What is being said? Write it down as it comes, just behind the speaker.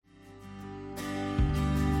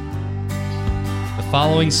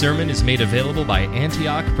following sermon is made available by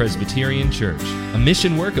Antioch Presbyterian Church, a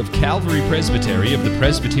mission work of Calvary Presbytery of the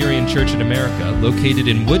Presbyterian Church in America, located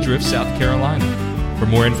in Woodruff, South Carolina. For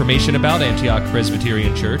more information about Antioch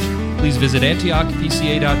Presbyterian Church, please visit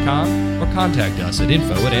antiochpca.com or contact us at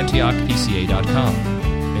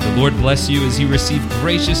info@antiochpca.com. May the Lord bless you as you receive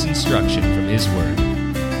gracious instruction from His Word.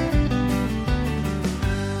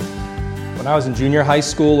 When I was in junior high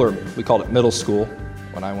school, or we called it middle school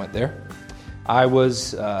when I went there, I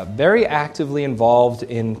was very actively involved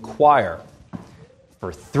in choir.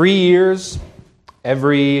 For 3 years, I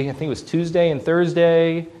think it was Tuesday and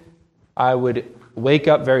Thursday, I would wake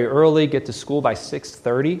up very early, get to school by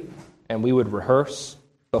 6:30, and we would rehearse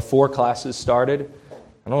before classes started.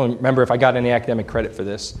 I don't remember if I got any academic credit for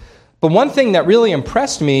this. But one thing that really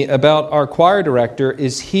impressed me about our choir director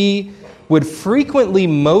is he would frequently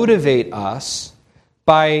motivate us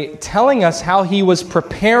by telling us how he was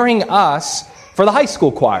preparing us for the high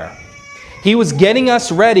school choir. He was getting us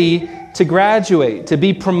ready to graduate, to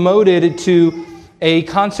be promoted to a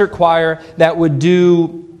concert choir that would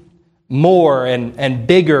do more and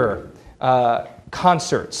bigger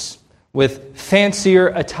concerts with fancier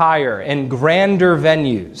attire and grander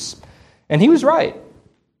venues. And he was right.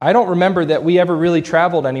 I don't remember that we ever really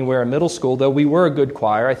traveled anywhere in middle school, though we were a good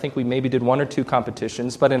choir. I think we maybe did 1 or 2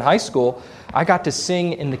 competitions. But in high school, I got to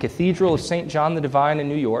sing in the Cathedral of St. John the Divine in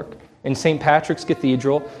New York, in St. Patrick's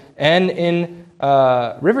Cathedral, and in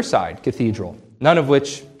Riverside Cathedral, none of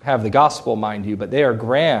which have the gospel, mind you, but they are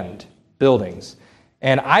grand buildings.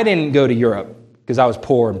 And I didn't go to Europe because I was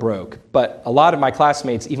poor and broke, but a lot of my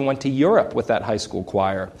classmates even went to Europe with that high school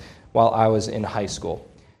choir while I was in high school.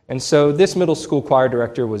 And so this middle school choir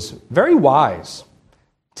director was very wise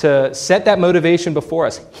to set that motivation before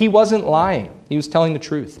us. He wasn't lying. He was telling the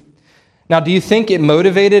truth. Now, do you think it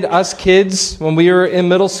motivated us kids when we were in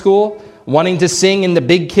middle school, wanting to sing in the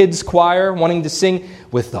big kids choir, wanting to sing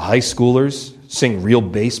with the high schoolers, sing real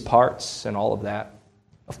bass parts and all of that?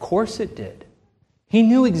 Of course it did. He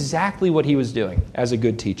knew exactly what he was doing as a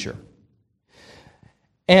good teacher.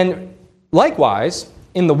 And likewise,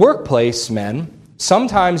 in the workplace, men,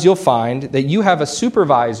 sometimes you'll find that you have a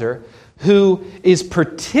supervisor who is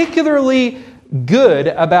particularly good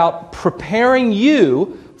about preparing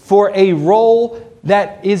you for a role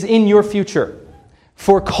that is in your future,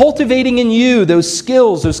 for cultivating in you those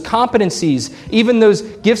skills, those competencies, even those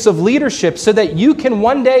gifts of leadership, so that you can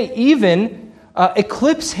one day even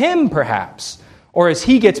eclipse him, perhaps. Or as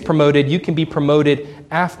he gets promoted, you can be promoted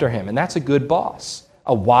after him. And that's a good boss,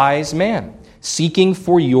 a wise man, seeking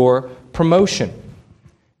for your promotion.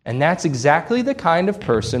 And that's exactly the kind of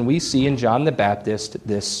person we see in John the Baptist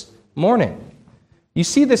this morning. You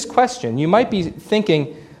see this question. You might be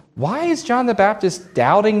thinking, why is John the Baptist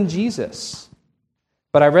doubting Jesus?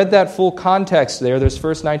 But I read that full context there, those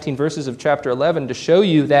first 19 verses of chapter 11, to show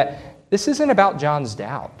you that this isn't about John's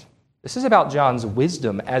doubt. This is about John's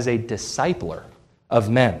wisdom as a discipler of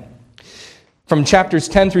men. From chapters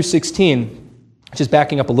 10 through 16, just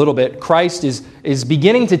backing up a little bit, Christ is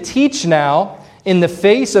beginning to teach now in the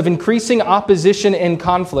face of increasing opposition and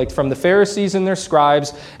conflict from the Pharisees and their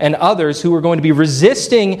scribes and others who were going to be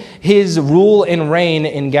resisting his rule and reign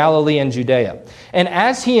in Galilee and Judea. And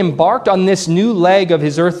as he embarked on this new leg of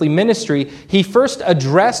his earthly ministry, he first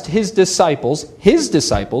addressed his disciples,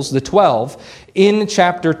 the 12, in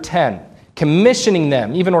chapter 10, commissioning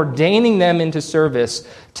them, even ordaining them into service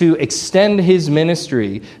to extend his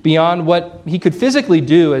ministry beyond what he could physically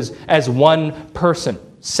do as one person,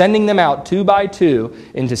 sending them out 2 by 2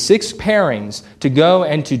 into 6 pairings to go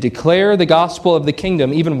and to declare the gospel of the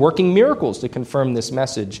kingdom, even working miracles to confirm this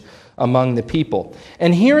message among the people.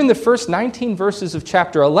 And here in the first 19 verses of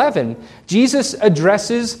chapter 11, Jesus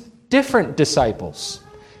addresses different disciples.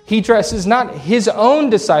 He addresses not his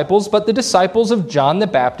own disciples, but the disciples of John the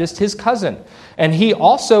Baptist, his cousin. And he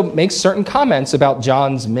also makes certain comments about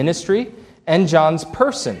John's ministry and John's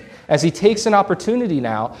person, as he takes an opportunity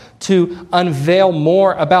now to unveil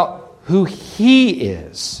more about who he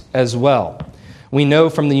is as well. We know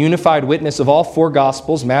from the unified witness of all 4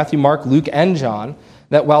 Gospels, Matthew, Mark, Luke, and John,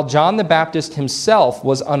 that while John the Baptist himself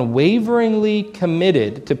was unwaveringly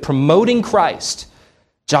committed to promoting Christ,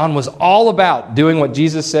 John was all about doing what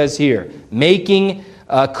Jesus says here, making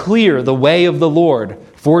clear the way of the Lord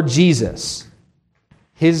for Jesus.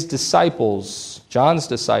 His disciples, John's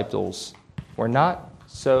disciples, were not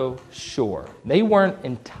so sure. They weren't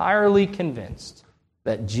entirely convinced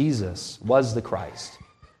that Jesus was the Christ,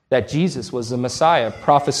 that Jesus was the Messiah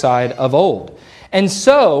prophesied of old. And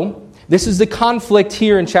so, this is the conflict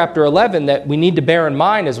here in chapter 11 that we need to bear in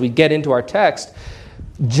mind as we get into our text.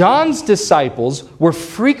 John's disciples were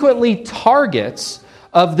frequently targets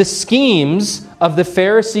of the schemes of the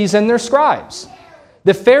Pharisees and their scribes.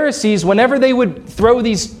 The Pharisees, whenever they would throw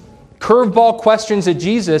these curveball questions at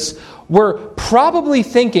Jesus, were probably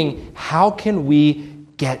thinking, how can we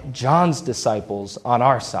get John's disciples on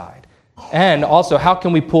our side? And also, how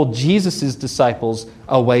can we pull Jesus' disciples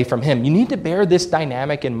away from him? You need to bear this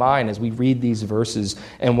dynamic in mind as we read these verses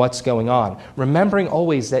and what's going on. Remembering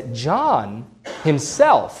always that John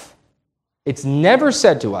himself, it's never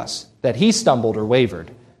said to us that he stumbled or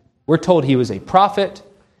wavered. We're told he was a prophet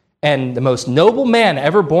and the most noble man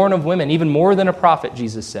ever born of women, even more than a prophet,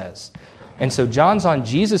 Jesus says. And so John's on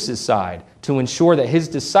Jesus' side to ensure that his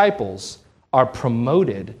disciples are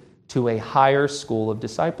promoted to a higher school of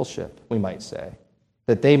discipleship, we might say.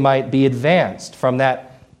 That they might be advanced from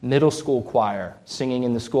that middle school choir singing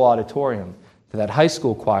in the school auditorium to that high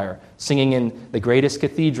school choir singing in the greatest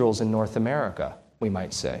cathedrals in North America, we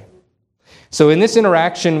might say. So in this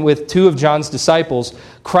interaction with two of John's disciples,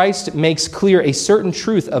 Christ makes clear a certain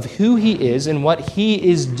truth of who he is and what he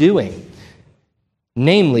is doing.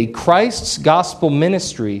 Namely, Christ's gospel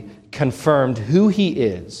ministry confirmed who he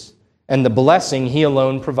is and the blessing he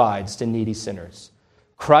alone provides to needy sinners.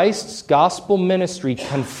 Christ's gospel ministry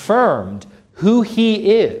confirmed who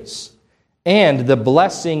he is and the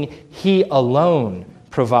blessing he alone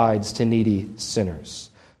provides to needy sinners.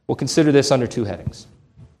 We'll consider this under two headings.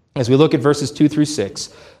 As we look at verses 2 through 6,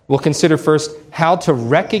 we'll consider first how to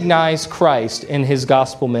recognize Christ in his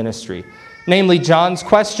gospel ministry. Namely, John's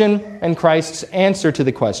question and Christ's answer to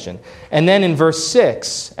the question. And then in verse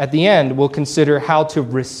 6, at the end, we'll consider how to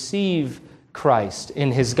receive Christ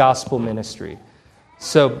in his gospel ministry.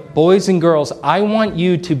 So, boys and girls, I want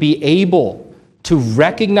you to be able to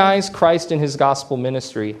recognize Christ in his gospel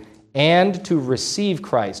ministry and to receive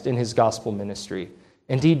Christ in his gospel ministry.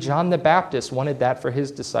 Indeed, John the Baptist wanted that for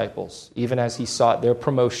his disciples, even as he sought their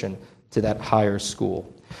promotion to that higher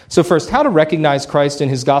school. So first, how to recognize Christ in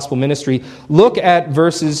his gospel ministry. Look at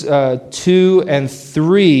verses 2 and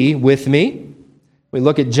 3 with me. We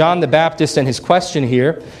look at John the Baptist and his question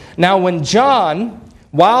here. Now, when John,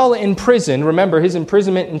 while in prison, remember his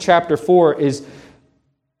imprisonment in chapter 4 is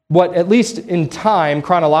what, at least in time,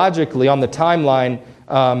 chronologically on the timeline,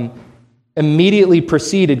 immediately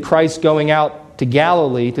preceded Christ going out to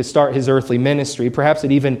Galilee to start his earthly ministry. Perhaps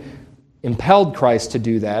it even impelled Christ to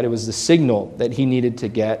do that. It was the signal that he needed to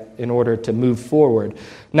get in order to move forward.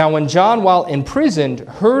 Now, when John, while imprisoned,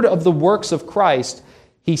 heard of the works of Christ,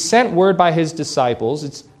 he sent word by his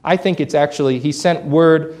disciples. He sent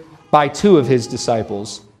word by two of his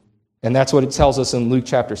disciples, and that's what it tells us in Luke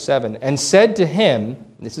chapter 7, and said to him,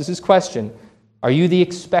 this is his question, "Are you the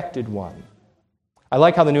expected one?" I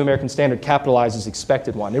like how the New American Standard capitalizes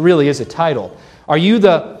expected one. It really is a title. Are you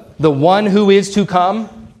the one who is to come?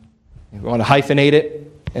 We want to hyphenate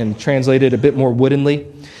it and translate it a bit more woodenly.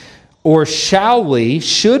 Or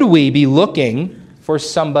should we be looking for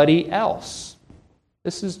somebody else?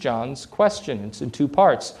 This is John's question. It's in two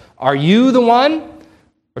parts. Are you the one?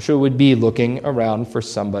 Or should we be looking around for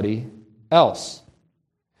somebody else?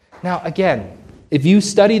 Now, again, if you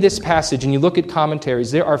study this passage and you look at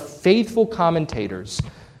commentaries, there are faithful commentators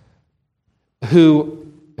who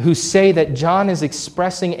say that John is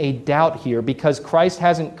expressing a doubt here because Christ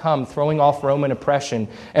hasn't come throwing off Roman oppression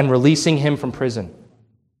and releasing him from prison.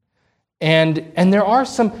 And there are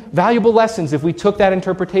some valuable lessons if we took that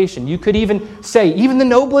interpretation. You could even say, even the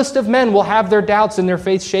noblest of men will have their doubts and their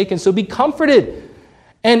faith shaken, so be comforted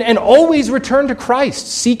and always return to Christ,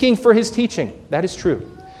 seeking for his teaching. That is true.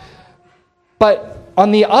 But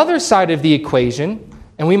on the other side of the equation,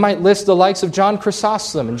 and we might list the likes of John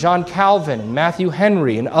Chrysostom and John Calvin and Matthew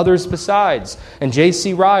Henry and others besides, and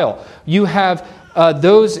J.C. Ryle, you have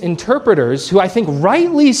those interpreters who I think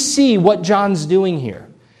rightly see what John's doing here.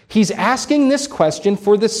 He's asking this question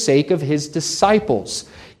for the sake of his disciples,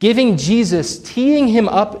 giving Jesus, teeing him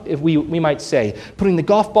up, if we might say, putting the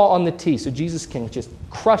golf ball on the tee so Jesus can just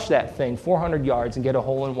crush that thing 400 yards and get a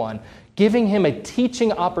hole in one, giving him a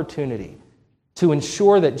teaching opportunity to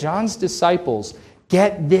ensure that John's disciples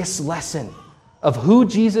get this lesson of who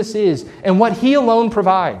Jesus is and what he alone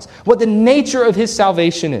provides, what the nature of his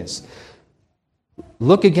salvation is.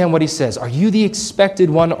 Look again what he says. Are you the expected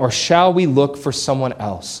one, or shall we look for someone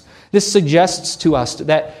else? This suggests to us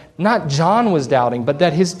that not John was doubting, but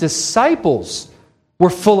that his disciples were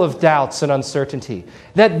full of doubts and uncertainty.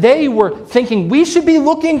 That they were thinking, we should be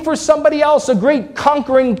looking for somebody else, a great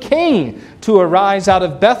conquering king to arise out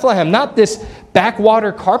of Bethlehem, not this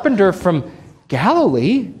backwater carpenter from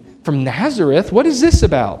Galilee, from Nazareth. What is this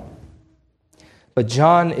about? But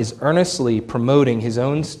John is earnestly promoting his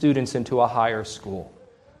own students into a higher school.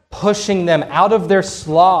 pushing them out of their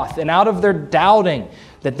sloth and out of their doubting,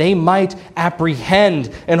 that they might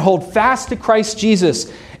apprehend and hold fast to Christ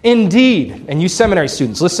Jesus. Indeed, and you seminary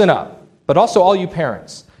students, listen up, but also all you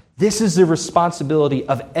parents, this is the responsibility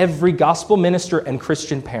of every gospel minister and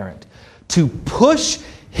Christian parent, to push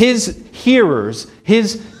his hearers,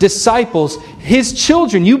 his disciples, his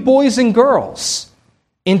children, you boys and girls,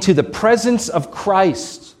 into the presence of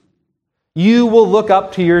Christ. You will look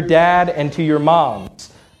up to your dad and to your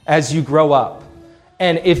moms as you grow up.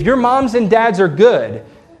 And if your moms and dads are good,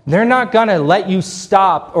 they're not going to let you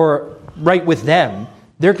stop or right with them.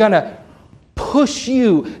 They're going to push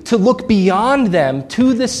you to look beyond them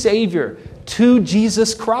to the Savior, to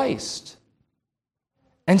Jesus Christ.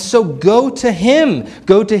 And so go to Him,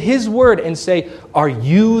 go to His Word and say, are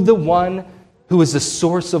you the one who is the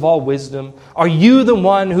source of all wisdom? Are you the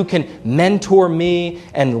one who can mentor me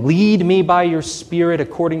and lead me by your Spirit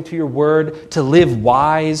according to your Word to live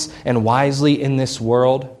wise and wisely in this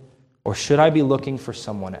world? Or should I be looking for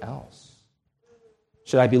someone else?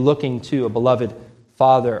 Should I be looking to a beloved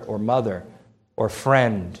father or mother or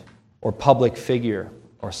friend or public figure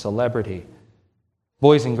or celebrity?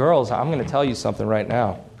 Boys and girls, I'm going to tell you something right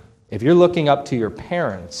now. If you're looking up to your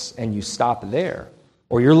parents and you stop there,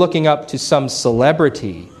 or you're looking up to some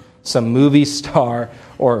celebrity, some movie star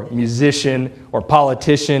or musician or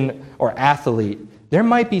politician or athlete, there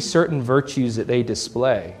might be certain virtues that they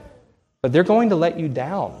display, but they're going to let you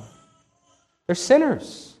down. They're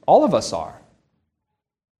sinners. All of us are.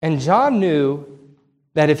 And John knew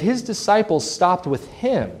that if his disciples stopped with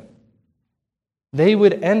him, they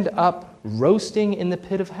would end up roasting in the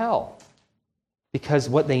pit of hell, because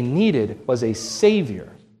what they needed was a Savior,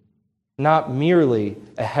 not merely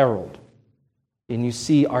a herald. And you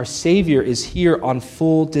see, our Savior is here on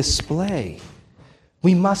full display.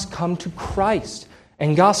 We must come to Christ.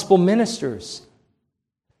 And gospel ministers,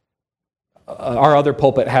 our other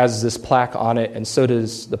pulpit has this plaque on it, and so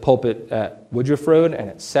does the pulpit at Woodruff Road and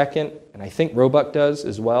at 2nd, and I think Roebuck does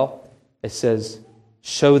as well. It says,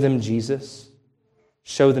 show them Jesus.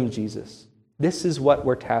 Show them Jesus. This is what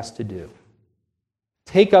we're tasked to do.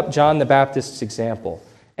 Take up John the Baptist's example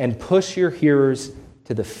and push your hearers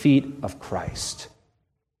to the feet of Christ.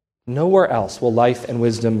 Nowhere else will life and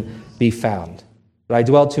wisdom be found. But I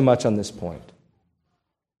dwell too much on this point.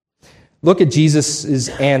 Look at Jesus'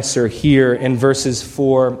 answer here in verses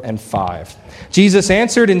 4 and 5. Jesus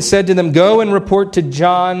answered and said to them, go and report to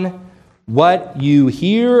John what you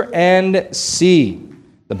hear and see.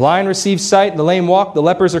 The blind receive sight, the lame walk, the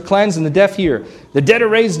lepers are cleansed, and the deaf hear. The dead are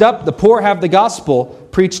raised up, the poor have the gospel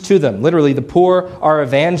preached to them. Literally, the poor are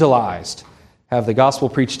evangelized. Have the gospel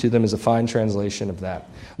preached to them is a fine translation of that.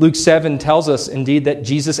 Luke 7 tells us, indeed, that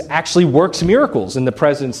Jesus actually works miracles in the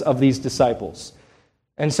presence of these disciples.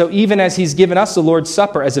 And so even as he's given us the Lord's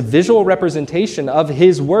Supper as a visual representation of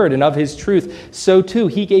his word and of his truth, so too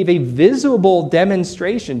he gave a visible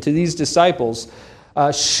demonstration to these disciples,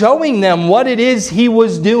 showing them what it is he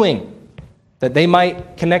was doing, that they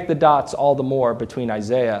might connect the dots all the more between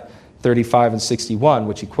Isaiah 35 and 61,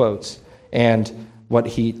 which he quotes, and what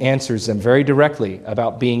he answers them very directly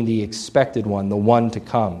about being the expected one, the one to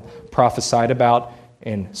come, prophesied about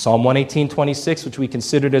in Psalm 118:26, which we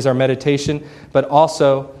considered as our meditation, but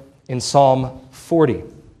also in Psalm 40.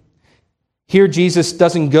 Here Jesus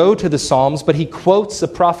doesn't go to the Psalms, but he quotes the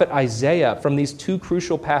prophet Isaiah from these two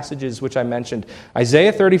crucial passages which I mentioned.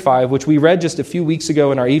 Isaiah 35, which we read just a few weeks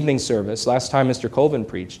ago in our evening service, last time Mr. Colvin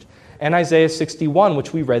preached, and Isaiah 61,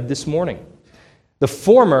 which we read this morning. The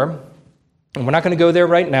former, and we're not going to go there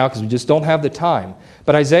right now because we just don't have the time,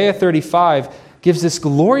 but Isaiah 35 gives this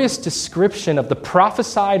glorious description of the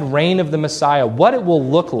prophesied reign of the Messiah, what it will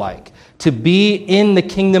look like to be in the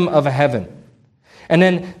kingdom of heaven. And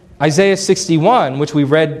then Isaiah 61, which we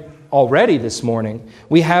read already this morning,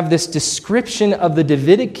 we have this description of the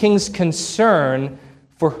Davidic king's concern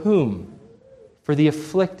for whom? For the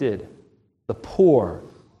afflicted, the poor,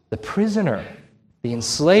 the prisoner, the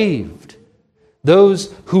enslaved,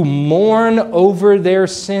 those who mourn over their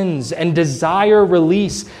sins and desire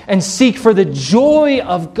release and seek for the joy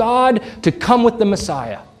of God to come with the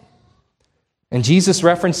Messiah. And Jesus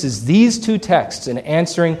references these two texts in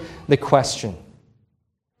answering the question.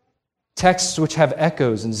 Texts which have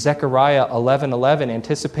echoes in Zechariah 11:11,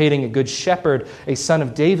 anticipating a good shepherd, a son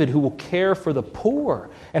of David who will care for the poor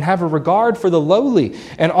and have a regard for the lowly.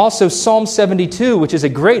 And also Psalm 72, which is a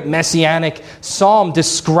great messianic psalm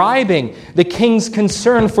describing the king's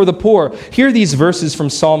concern for the poor. Hear these verses from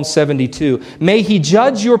Psalm 72. May he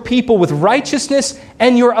judge your people with righteousness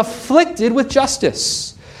and your afflicted with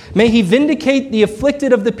justice. May he vindicate the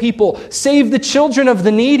afflicted of the people, save the children of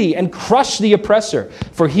the needy, and crush the oppressor.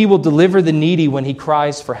 For he will deliver the needy when he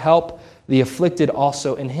cries for help, the afflicted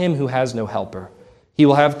also, and him who has no helper. He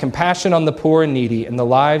will have compassion on the poor and needy, and the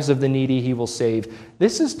lives of the needy he will save.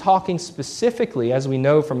 This is talking specifically, as we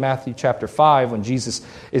know from Matthew chapter 5, when Jesus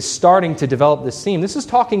is starting to develop this theme. This is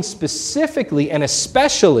talking specifically and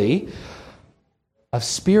especially of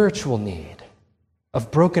spiritual need, of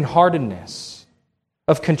brokenheartedness,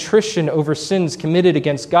 of contrition over sins committed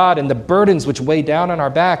against God and the burdens which weigh down on our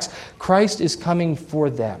backs. Christ is coming for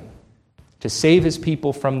them to save his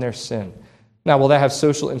people from their sin. Now, will that have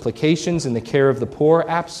social implications in the care of the poor?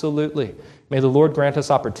 Absolutely. May the Lord grant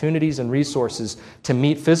us opportunities and resources to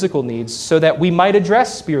meet physical needs so that we might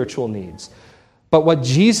address spiritual needs. But what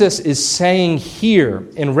Jesus is saying here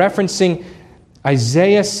in referencing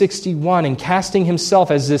Isaiah 61 and casting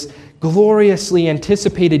himself as this gloriously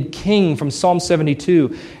anticipated king from Psalm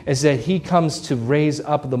 72 is that he comes to raise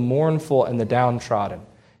up the mournful and the downtrodden.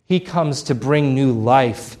 He comes to bring new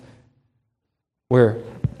life where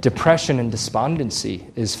depression and despondency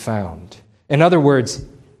is found. In other words,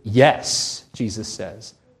 yes, Jesus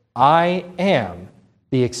says, I am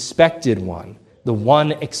the expected one, the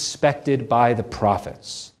one expected by the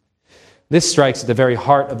prophets. This strikes at the very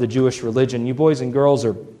heart of the Jewish religion. You boys and girls,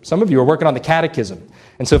 or some of you are working on the catechism.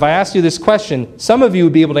 And so if I asked you this question, some of you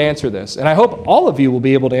would be able to answer this. And I hope all of you will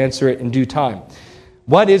be able to answer it in due time.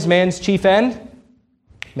 What is man's chief end?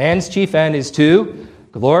 Man's chief end is to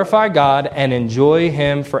glorify God and enjoy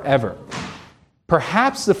him forever.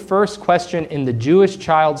 Perhaps the first question in the Jewish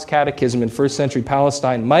child's catechism in first century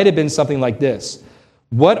Palestine might have been something like this.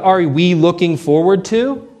 What are we looking forward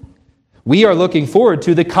to? We are looking forward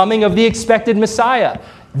to the coming of the expected Messiah.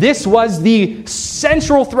 This was the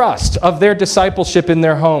central thrust of their discipleship in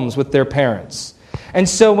their homes with their parents. And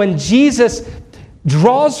so when Jesus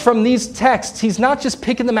draws from these texts, he's not just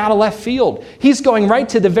picking them out of left field. He's going right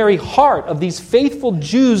to the very heart of these faithful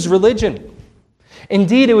Jews' religion.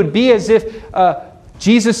 Indeed, it would be as if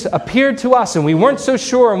Jesus appeared to us and we weren't so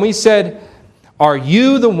sure, and we said, are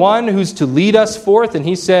you the one who's to lead us forth? And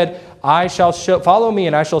he said, follow me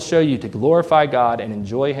and I shall show you to glorify God and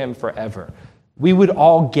enjoy him forever. We would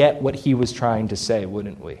all get what he was trying to say,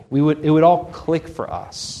 wouldn't we? It would all click for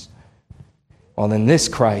us. Well, then this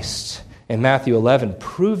Christ in Matthew 11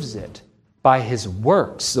 proves it by his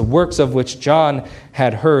works, the works of which John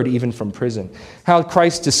had heard even from prison. How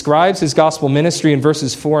Christ describes his gospel ministry in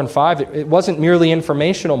verses 4 and 5, it wasn't merely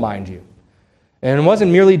informational, mind you. And it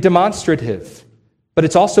wasn't merely demonstrative, but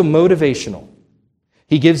it's also motivational.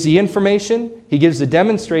 He gives the information, he gives the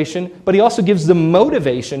demonstration, but he also gives the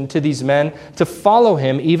motivation to these men to follow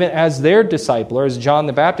him even as their discipler, as John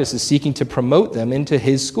the Baptist is seeking to promote them into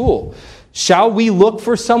his school. Shall we look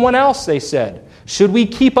for someone else, they said. Should we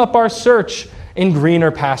keep up our search in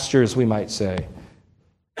greener pastures, we might say.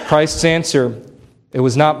 Christ's answer, it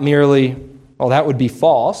was not merely, well, that would be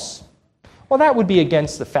false. Well, that would be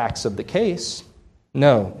against the facts of the case.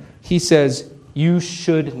 No, he says, you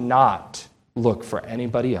should not look for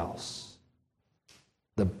anybody else.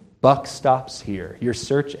 The buck stops here. Your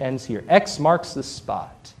search ends here. X marks the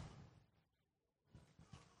spot.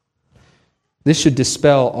 This should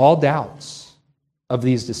dispel all doubts of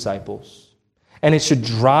these disciples, and it should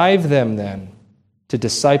drive them then to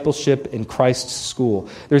discipleship in Christ's school.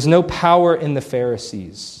 There's no power in the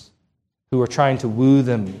Pharisees who are trying to woo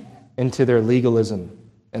them into their legalism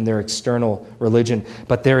and their external religion,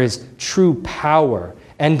 but there is true power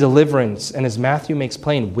and deliverance, and as Matthew makes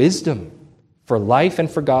plain, wisdom for life and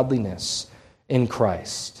for godliness in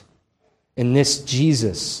Christ, in this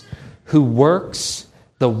Jesus who works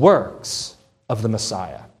the works of the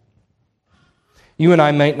Messiah. You and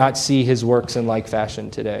I might not see his works in like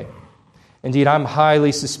fashion today. Indeed, I'm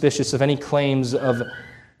highly suspicious of any claims of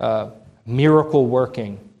miracle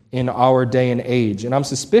working in our day and age. And I'm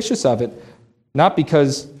suspicious of it not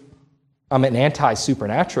because I'm an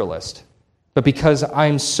anti-supernaturalist, but because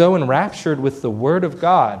I'm so enraptured with the Word of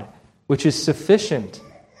God, which is sufficient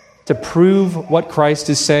to prove what Christ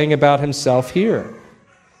is saying about himself here.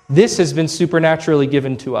 This has been supernaturally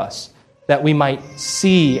given to us, that we might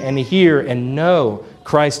see and hear and know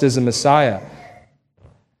Christ as a Messiah.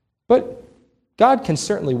 But God can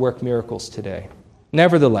certainly work miracles today.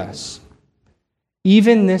 Nevertheless,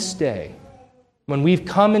 even this day, when we've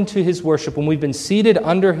come into his worship, when we've been seated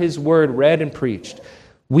under his word read and preached,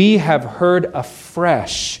 we have heard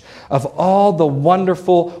afresh of all the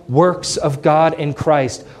wonderful works of God in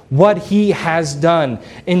Christ, what he has done.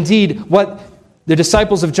 Indeed, what The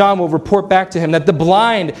disciples of John will report back to him that the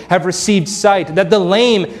blind have received sight, that the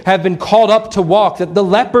lame have been called up to walk, that the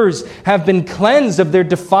lepers have been cleansed of their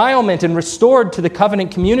defilement and restored to the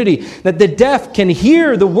covenant community, that the deaf can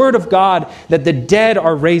hear the word of God, that the dead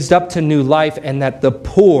are raised up to new life, and that the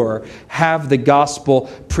poor have the gospel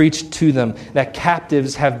preached to them, that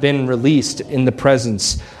captives have been released in the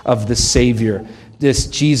presence of the Savior. This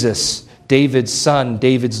Jesus, David's son,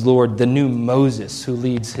 David's Lord, the new Moses who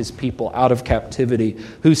leads his people out of captivity,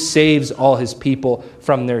 who saves all his people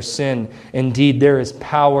from their sin. Indeed, there is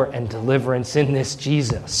power and deliverance in this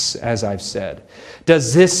Jesus, as I've said.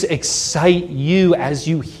 Does this excite you as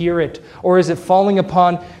you hear it? Or is it falling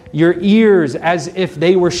upon your ears as if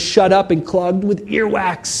they were shut up and clogged with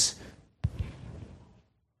earwax?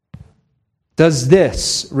 Does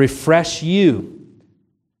this refresh you,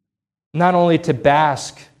 not only to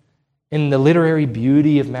bask in the literary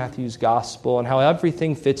beauty of Matthew's gospel and how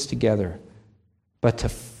everything fits together, but to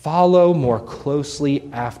follow more closely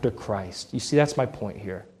after Christ? You see, that's my point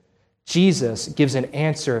here. Jesus gives an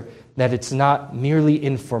answer that it's not merely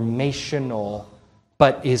informational,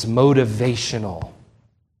 but is motivational.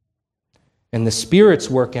 And the Spirit's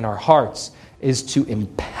work in our hearts is to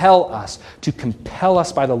compel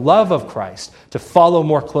us by the love of Christ to follow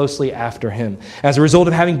more closely after him as a result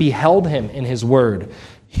of having beheld him in his word,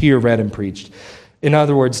 here read and preached. In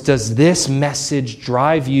other words, does this message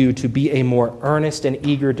drive you to be a more earnest and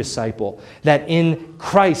eager disciple, that in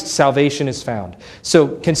Christ salvation is found? So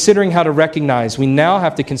considering how to recognize, we now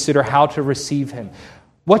have to consider how to receive him.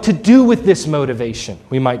 What to do with this motivation,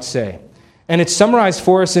 we might say. And it's summarized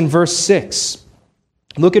for us in verse 6.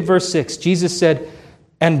 Look at verse 6. Jesus said,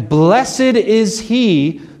 "And blessed is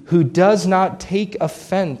he who does not take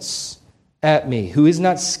offense at me, who is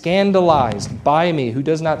not scandalized by me, who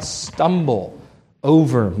does not stumble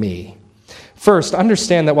over me." First,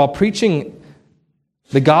 understand that while preaching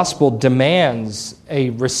the gospel demands a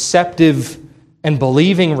receptive and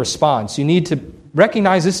believing response, you need to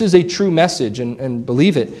recognize this is a true message and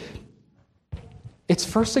believe it. It's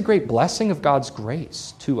first a great blessing of God's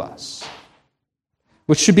grace to us,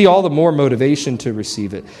 which should be all the more motivation to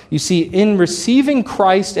receive it. You see, in receiving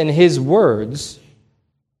Christ and his words,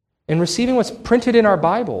 in receiving what's printed in our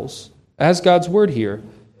Bibles as God's word here,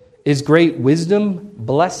 is great wisdom,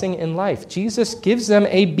 blessing in life. Jesus gives them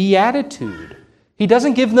a beatitude. He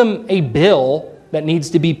doesn't give them a bill that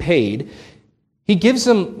needs to be paid. He gives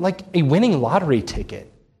them like a winning lottery ticket.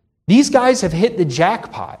 These guys have hit the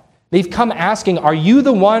jackpot. They've come asking, "Are you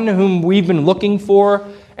the one whom we've been looking for?"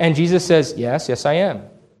 And Jesus says, yes, I am.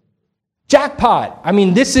 Jackpot. I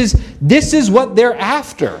mean, this is what they're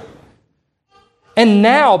after. And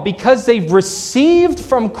now, because they've received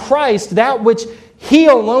from Christ that which he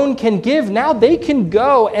alone can give, now they can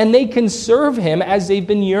go and they can serve him as they've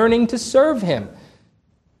been yearning to serve him.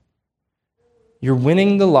 You're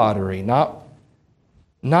winning the lottery, not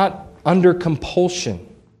under compulsion,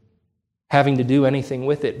 having to do anything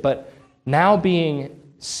with it, but now being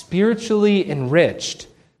spiritually enriched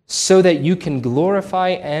so that you can glorify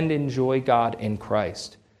and enjoy God in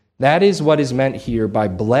Christ. That is what is meant here by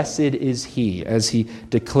blessed is he, as he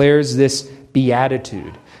declares this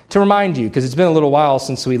beatitude. To remind you, because it's been a little while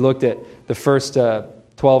since we looked at the first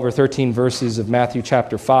 12 or 13 verses of Matthew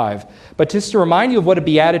chapter 5, but just to remind you of what a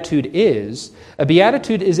beatitude is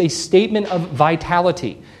a statement of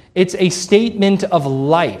vitality. It's a statement of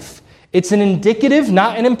life. It's an indicative,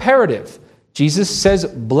 not an imperative. Jesus says,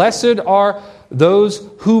 "Blessed are those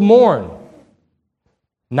who mourn."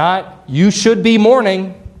 Not, "you should be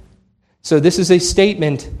mourning." So this is a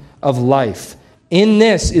statement of life. In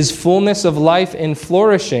this is fullness of life and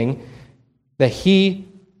flourishing, that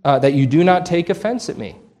you do not take offense at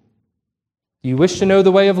me. You wish to know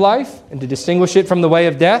the way of life and to distinguish it from the way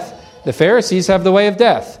of death? The Pharisees have the way of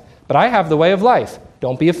death, but I have the way of life.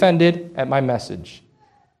 Don't be offended at my message.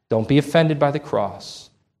 Don't be offended by the cross.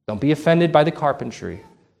 Don't be offended by the carpentry.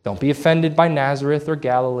 Don't be offended by Nazareth or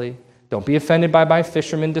Galilee. Don't be offended by my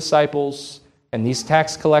fishermen disciples and these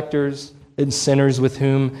tax collectors and sinners with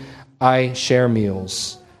whom I share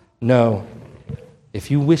meals. No, if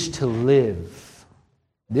you wish to live,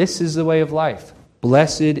 this is the way of life.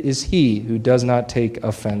 Blessed is he who does not take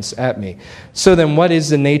offense at me. So then, what is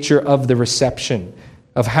the nature of the reception,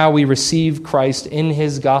 of how we receive Christ in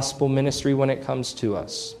his gospel ministry when it comes to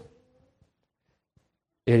us?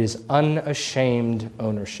 It is unashamed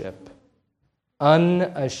ownership.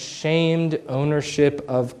 Unashamed ownership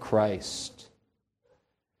of Christ.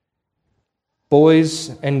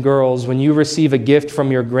 Boys and girls, when you receive a gift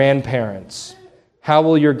from your grandparents, how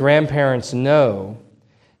will your grandparents know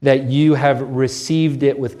that you have received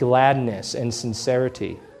it with gladness and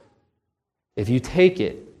sincerity? If you take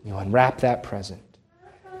it, you unwrap that present,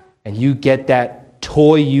 and you get that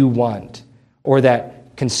toy you want, or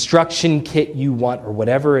that construction kit you want, or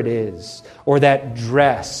whatever it is, or that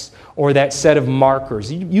dress, or that set of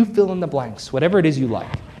markers. You fill in the blanks, whatever it is you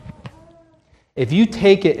like. If you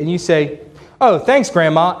take it and you say, "Oh, thanks,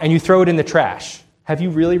 Grandma," and you throw it in the trash, have you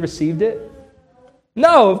really received it?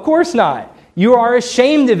 No, of course not. You are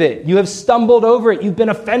ashamed of it. You have stumbled over it. You've been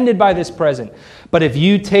offended by this present. But if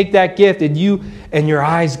you take that gift and your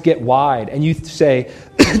eyes get wide and you say,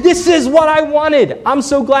 "This is what I wanted. I'm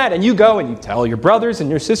so glad." And you go and you tell your brothers and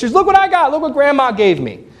your sisters, "Look what I got. Look what Grandma gave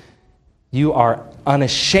me." You are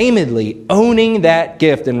unashamedly owning that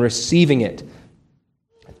gift and receiving it.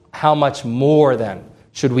 How much more then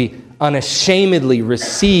should we unashamedly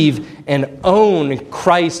receive and own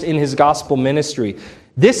Christ in his gospel ministry?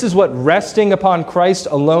 This is what resting upon Christ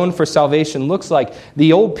alone for salvation looks like.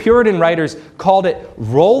 The old Puritan writers called it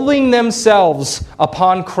rolling themselves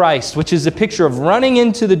upon Christ, which is a picture of running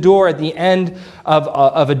into the door at the end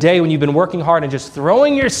of a day when you've been working hard and just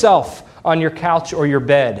throwing yourself on your couch or your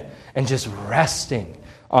bed and just resting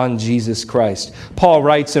on Jesus Christ. Paul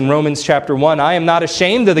writes in Romans chapter 1, "I am not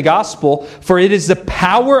ashamed of the gospel, for it is the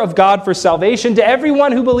power of God for salvation to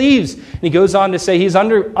everyone who believes." And he goes on to say he's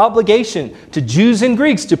under obligation to Jews and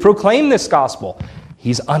Greeks to proclaim this gospel.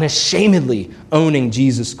 He's unashamedly owning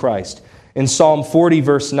Jesus Christ. In Psalm 40,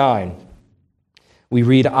 verse 9, we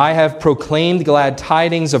read, "I have proclaimed glad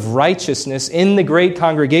tidings of righteousness in the great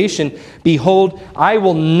congregation. Behold, I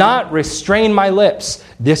will not restrain my lips."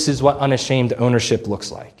 This is what unashamed ownership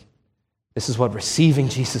looks like. This is what receiving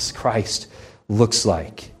Jesus Christ looks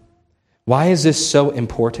like. Why is this so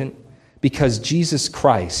important? Because Jesus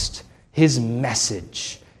Christ, his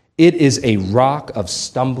message, it is a rock of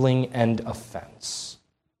stumbling and offense.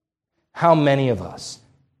 How many of us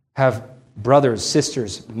have brothers,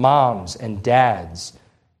 sisters, moms, and dads,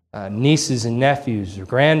 nieces and nephews, or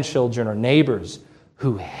grandchildren, or neighbors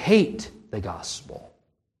who hate the gospel?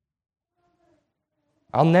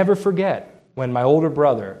 I'll never forget when my older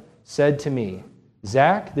brother said to me,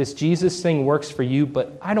 "Zach, this Jesus thing works for you,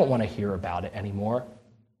 but I don't want to hear about it anymore.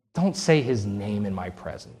 Don't say his name in my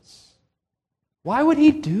presence." Why would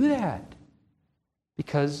he do that?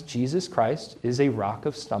 Because Jesus Christ is a rock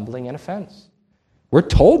of stumbling and offense. We're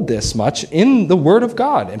told this much in the Word of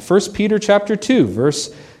God. In 1 Peter chapter 2, verse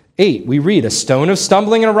 8, we read, "A stone of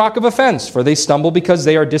stumbling and a rock of offense, for they stumble because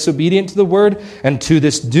they are disobedient to the word, and to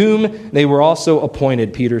this doom they were also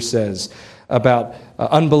appointed," Peter says about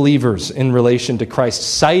unbelievers in relation to Christ,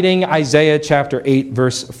 citing Isaiah chapter 8,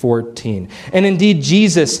 verse 14. And indeed,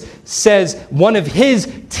 Jesus says one of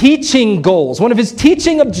his teaching goals, one of his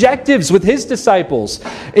teaching objectives with his disciples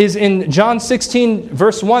is in John 16,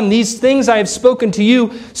 verse 1, "These things I have spoken to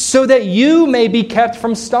you so that you may be kept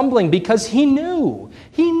from stumbling," because he knew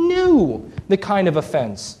the kind of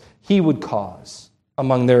offense he would cause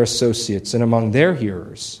among their associates and among their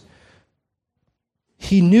hearers.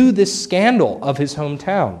 He knew the scandal of his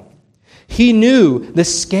hometown. He knew the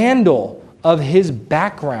scandal of his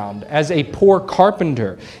background as a poor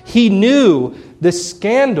carpenter. He knew the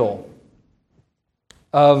scandal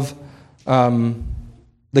of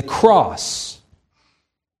the cross.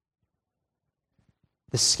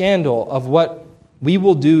 The scandal of what we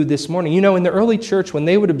will do this morning. You know, in the early church, when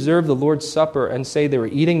they would observe the Lord's Supper and say they were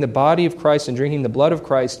eating the body of Christ and drinking the blood of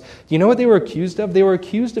Christ, do you know what they were accused of? They were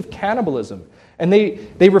accused of cannibalism. And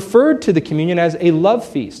they referred to the communion as a love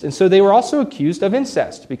feast. And so they were also accused of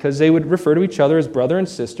incest because they would refer to each other as brother and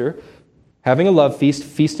sister, having a love feast,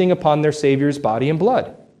 feasting upon their Savior's body and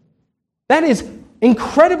blood. That is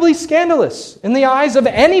incredibly scandalous in the eyes of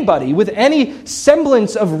anybody with any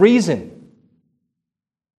semblance of reason.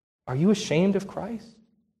 Are you ashamed of Christ?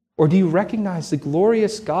 Or do you recognize the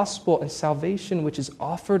glorious gospel and salvation which is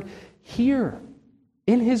offered here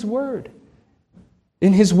in his word?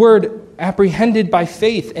 In his word, apprehended by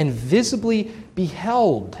faith and visibly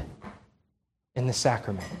beheld in the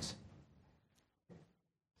sacrament.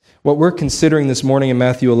 What we're considering this morning in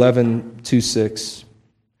Matthew 11, 2-6,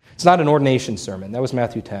 it's not an ordination sermon. That was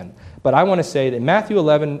Matthew 10. But I want to say that in Matthew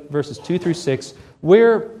 11, verses 2 through 6,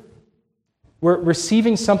 we're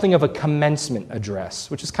receiving something of a commencement address,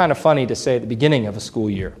 which is kind of funny to say at the beginning of a school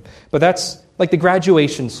year. But that's like the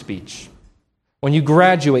graduation speech. When you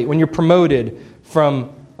graduate, when you're promoted from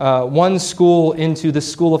one school into the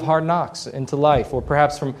school of hard knocks, into life, or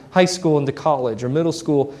perhaps from high school into college, or middle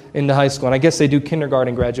school into high school. And I guess they do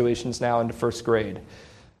kindergarten graduations now into first grade.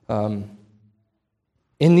 In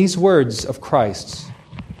these words of Christ,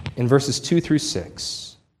 in verses 2 through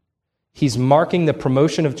 6, he's marking the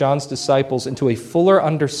promotion of John's disciples into a fuller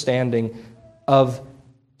understanding of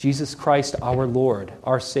Jesus Christ, our Lord,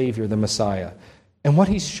 our Savior, the Messiah. And what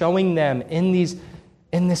he's showing them in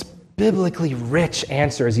this biblically rich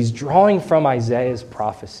answer as he's drawing from Isaiah's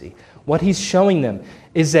prophecy, what he's showing them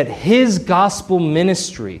is that his gospel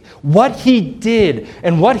ministry, what he did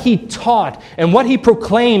and what he taught and what he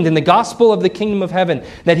proclaimed in the gospel of the kingdom of heaven,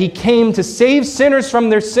 that he came to save sinners from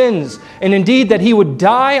their sins, and indeed that he would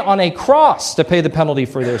die on a cross to pay the penalty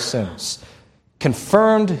for their sins,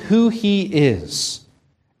 confirmed who he is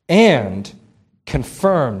and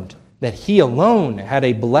confirmed that he alone had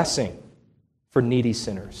a blessing for needy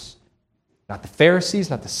sinners. Not the Pharisees,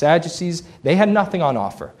 not the Sadducees, they had nothing on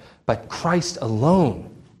offer. But Christ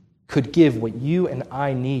alone could give what you and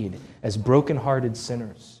I need as brokenhearted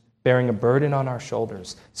sinners, bearing a burden on our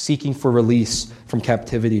shoulders, seeking for release from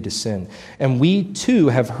captivity to sin. And we too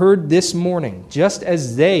have heard this morning, just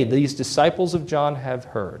as these disciples of John, have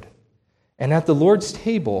heard. And at the Lord's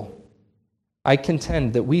table, I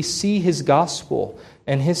contend that we see his gospel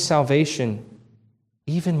and his salvation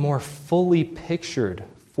even more fully pictured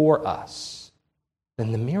for us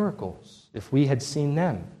than the miracles, if we had seen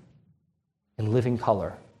them in living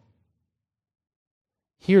color.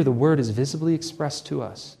 Here the word is visibly expressed to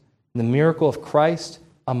us. The miracle of Christ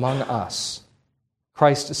among us.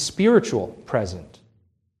 Christ's spiritual present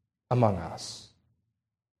among us.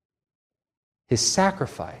 His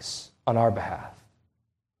sacrifice on our behalf.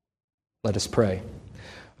 Let us pray.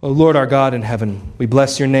 O Lord our God in heaven, we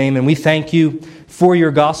bless your name and we thank you for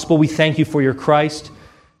your gospel. We thank you for your Christ.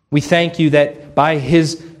 We thank you that by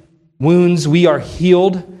his wounds we are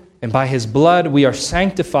healed, and by his blood we are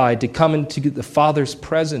sanctified to come into the Father's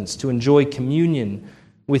presence, to enjoy communion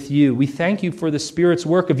with you. We thank you for the Spirit's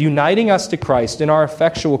work of uniting us to Christ in our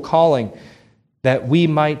effectual calling, that we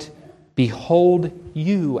might behold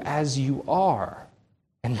you as you are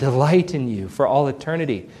and delight in you for all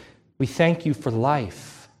eternity. We thank you for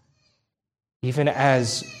life, even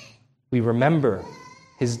as we remember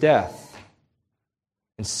his death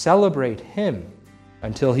and celebrate him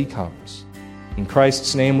until he comes. In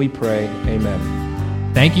Christ's name we pray,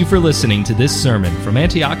 amen. Thank you for listening to this sermon from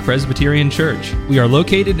Antioch Presbyterian Church. We are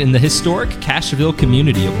located in the historic Cashville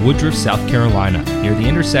community of Woodruff, South Carolina, near the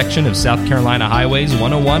intersection of South Carolina Highways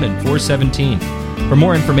 101 and 417. For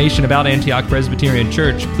more information about Antioch Presbyterian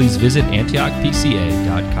Church, please visit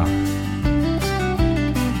antiochpca.com.